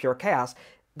descended into pure chaos.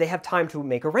 They have time to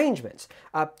make arrangements.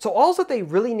 So all that they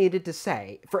really needed to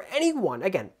say, for anyone,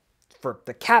 again, for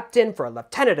the captain, for a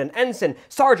lieutenant, an ensign,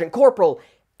 sergeant, corporal,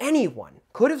 anyone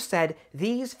could have said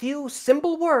these few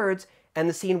simple words, and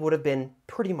the scene would have been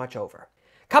pretty much over.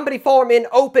 Company form in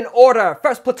open order.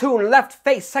 First platoon left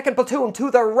face, second platoon to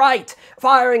the right,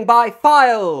 firing by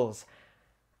files.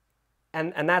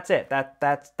 And that's it.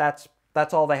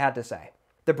 That's all they had to say.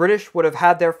 The British would have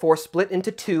had their force split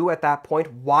into 2 at that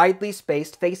point, widely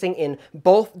spaced, facing in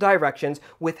both directions,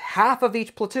 with half of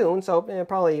each platoon, so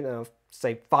probably,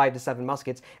 say 5 to 7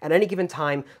 muskets, at any given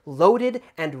time, loaded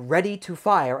and ready to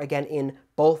fire, again, in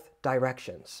both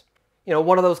directions.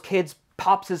 One of those kids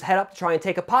pops his head up to try and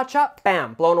take a pot shot,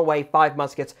 bam, blown away, 5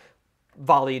 muskets,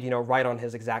 volleyed, right on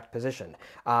his exact position.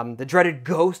 The dreaded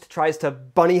ghost tries to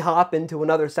bunny hop into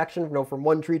another section, from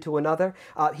one tree to another.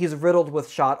 He's riddled with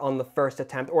shot on the first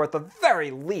attempt, or at the very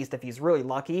least, if he's really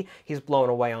lucky, he's blown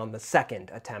away on the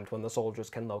second attempt when the soldiers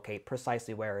can locate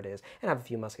precisely where it is and have a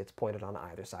few muskets pointed on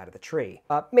either side of the tree.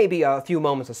 Maybe a few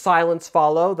moments of silence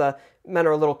follow. The men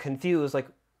are a little confused, like,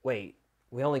 wait,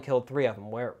 we only killed 3 of them.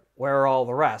 Where are all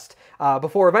the rest?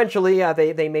 Before eventually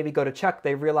they maybe go to check,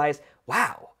 they realize,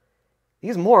 wow,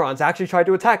 these morons actually tried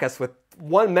to attack us with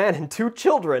 1 man and 2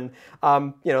 children.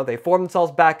 They form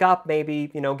themselves back up, maybe,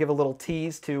 give a little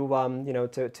tease to,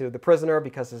 to the prisoner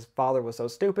because his father was so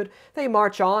stupid. They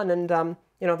march on and,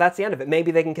 that's the end of it.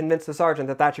 Maybe they can convince the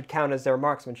sergeant that should count as their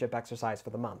marksmanship exercise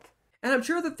for the month. And I'm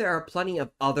sure that there are plenty of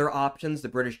other options the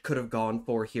British could have gone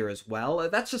for here as well.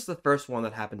 That's just the first one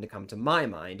that happened to come to my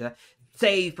mind.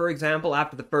 Say, for example,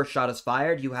 after the first shot is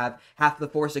fired, you have half the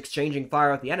force exchanging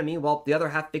fire at the enemy, while the other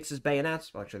half fixes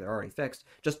bayonets, well, actually they're already fixed,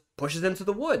 just pushes into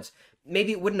the woods.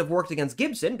 Maybe it wouldn't have worked against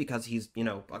Gibson, because he's,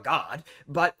 a god,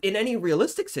 but in any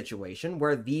realistic situation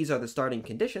where these are the starting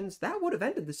conditions, that would have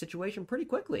ended the situation pretty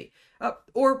quickly.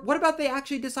 Or what about they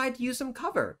actually decide to use some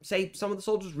cover? Say some of the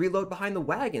soldiers reload behind the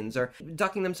wagons, or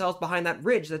ducking themselves behind that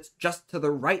ridge that's just to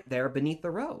the right there beneath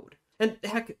the road. And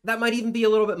heck, that might even be a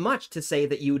little bit much to say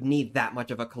that you would need that much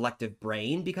of a collective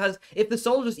brain, because if the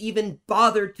soldiers even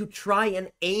bothered to try and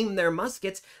aim their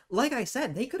muskets, like I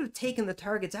said, they could have taken the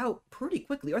targets out pretty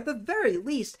quickly. Or at the very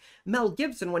least, Mel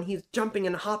Gibson, when he's jumping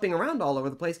and hopping around all over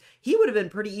the place, he would have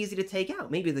been pretty easy to take out.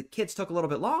 Maybe the kids took a little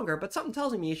bit longer, but something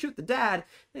tells me you shoot the dad,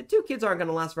 the 2 kids aren't going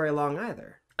to last very long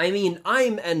either. I mean,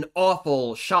 I'm an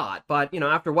awful shot, but,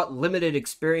 after what limited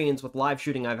experience with live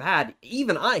shooting I've had,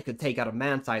 even I could take out a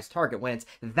man-sized target when it's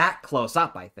that close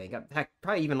up, I think. Heck,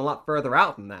 probably even a lot further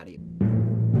out than that, even.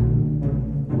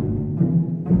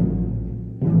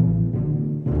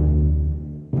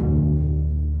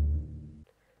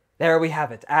 There we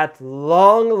have it, at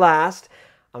long last.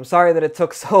 I'm sorry that it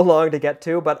took so long to get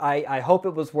to, but I hope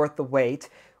it was worth the wait,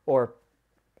 or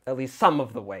at least some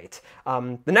of the wait.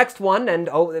 The next one, and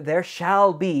oh, there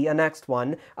shall be a next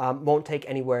one, won't take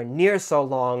anywhere near so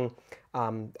long,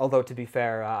 although to be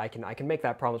fair, I can make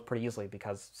that promise pretty easily,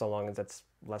 because so long as it's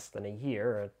less than a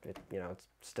year, it's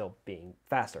still being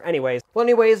faster. Anyways,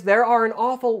 there are an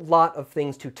awful lot of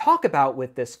things to talk about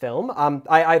with this film.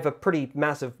 I have a pretty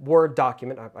massive Word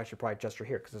document. I should probably gesture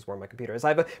here because this is where my computer is. I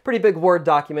have a pretty big Word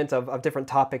document of different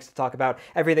topics to talk about.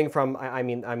 Everything from, I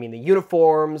mean the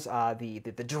uniforms,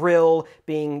 the drill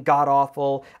being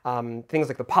god-awful, things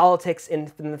like the politics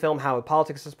in the film, how the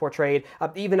politics is portrayed,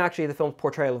 even actually the film's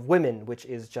portrayal of women, which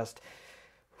is just...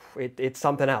 It's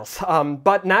something else.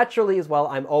 But naturally as well,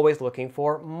 I'm always looking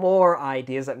for more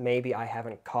ideas that maybe I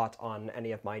haven't caught on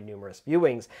any of my numerous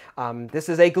viewings. This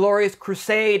is a glorious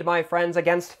crusade, my friends,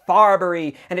 against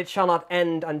Farbery, and it shall not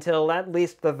end until at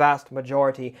least the vast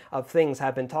majority of things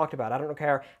have been talked about. I don't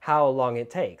care how long it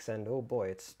takes, and oh boy,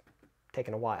 it's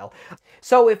taken a while.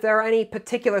 So if there are any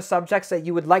particular subjects that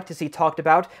you would like to see talked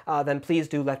about, then please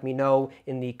do let me know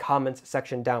in the comments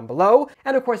section down below.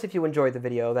 And of course, if you enjoyed the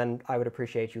video, then I would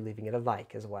appreciate you leaving it a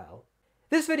like as well.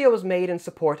 This video was made in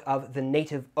support of the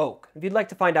Native Oak. If you'd like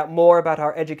to find out more about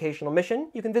our educational mission,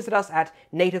 you can visit us at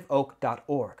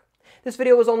nativeoak.org. This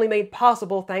video was only made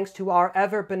possible thanks to our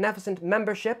ever-beneficent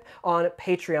membership on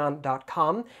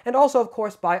patreon.com, and also, of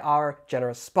course, by our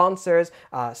generous sponsors,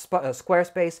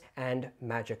 Squarespace and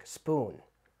Magic Spoon.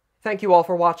 Thank you all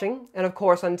for watching, and of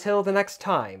course, until the next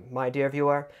time, my dear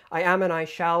viewer, I am and I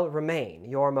shall remain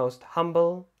your most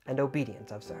humble and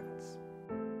obedient of servants.